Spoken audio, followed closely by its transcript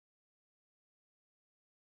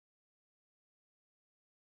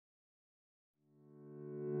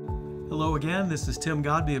Hello again, this is Tim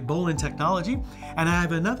Godby at Bolin Technology, and I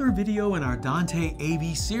have another video in our Dante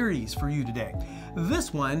AV series for you today.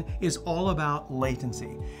 This one is all about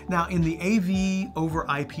latency. Now, in the AV over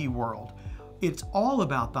IP world, it's all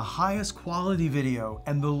about the highest quality video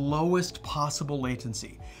and the lowest possible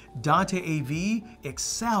latency. Dante AV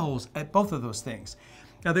excels at both of those things.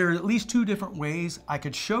 Now, there are at least two different ways I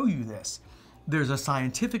could show you this. There's a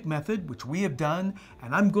scientific method, which we have done,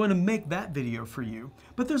 and I'm going to make that video for you.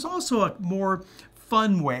 But there's also a more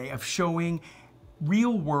fun way of showing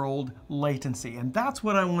real-world latency, and that's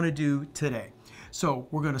what I want to do today. So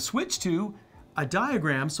we're going to switch to a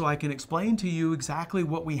diagram so I can explain to you exactly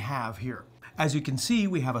what we have here. As you can see,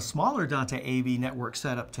 we have a smaller Dante AV network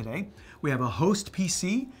setup today. We have a host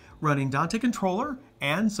PC running Dante controller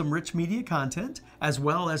and some rich media content, as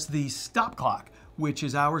well as the stop clock, which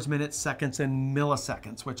is hours, minutes, seconds, and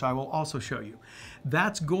milliseconds, which I will also show you.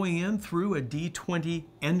 That's going in through a D20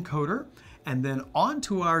 encoder and then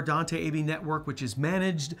onto our Dante AV network, which is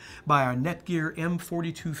managed by our Netgear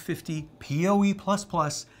M4250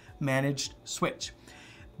 PoE++ managed switch.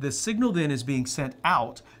 The signal then is being sent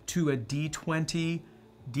out to a D20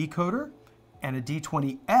 decoder and a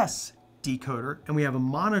D20S decoder, and we have a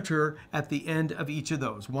monitor at the end of each of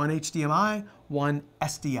those, one HDMI, one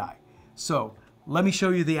SDI. So let me show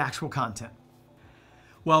you the actual content.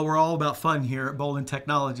 Well, we're all about fun here at Bolin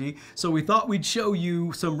Technology, so we thought we'd show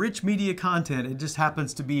you some rich media content. It just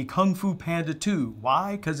happens to be Kung Fu Panda 2.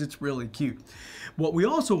 Why? Because it's really cute. What we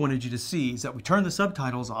also wanted you to see is that we turned the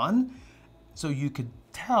subtitles on so you could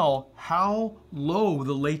tell how low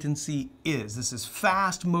the latency is. This is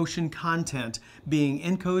fast motion content being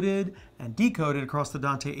encoded and decoded across the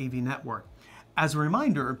Dante AV network. As a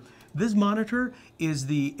reminder, this monitor is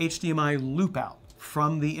the HDMI loop out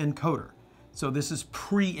from the encoder. So this is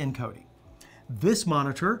pre-encoding. This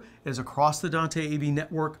monitor is across the Dante AV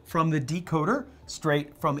network from the decoder,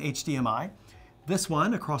 straight from HDMI. This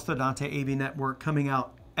one across the Dante AV network coming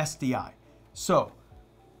out SDI. So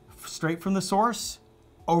straight from the source,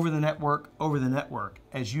 over the network.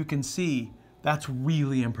 As you can see, that's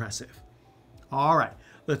really impressive. All right,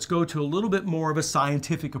 let's go to a little bit more of a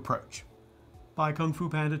scientific approach. Bye, Kung Fu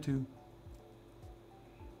Panda 2.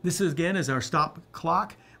 This is, again, is our stop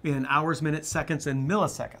clock in hours, minutes, seconds, and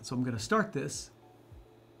milliseconds. So I'm going to start this.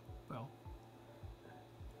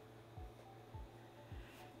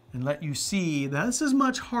 And let you see that this is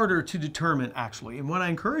much harder to determine, actually. And what I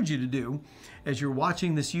encourage you to do as you're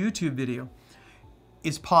watching this YouTube video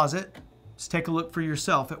is pause it, just take a look for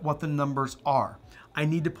yourself at what the numbers are. I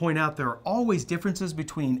need to point out there are always differences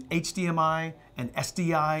between HDMI and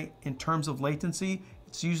SDI in terms of latency.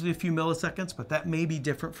 It's usually a few milliseconds, but that may be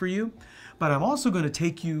different for you. But I'm also going to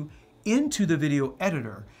take you into the video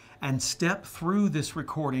editor and step through this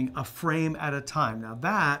recording a frame at a time. Now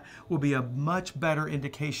that will be a much better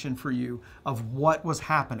indication for you of what was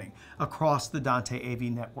happening across the Dante AV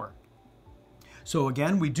network. So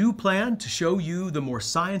again, we do plan to show you the more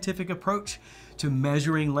scientific approach to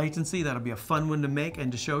measuring latency. That'll be a fun one to make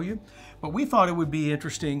and to show you. But we thought it would be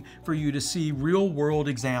interesting for you to see real-world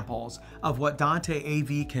examples of what Dante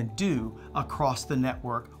AV can do across the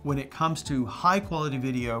network when it comes to high-quality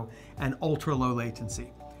video and ultra-low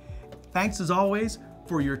latency. Thanks as always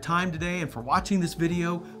for your time today and for watching this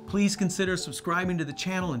video. Please consider subscribing to the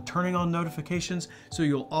channel and turning on notifications so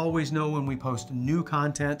you'll always know when we post new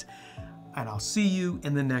content. And I'll see you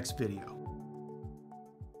in the next video.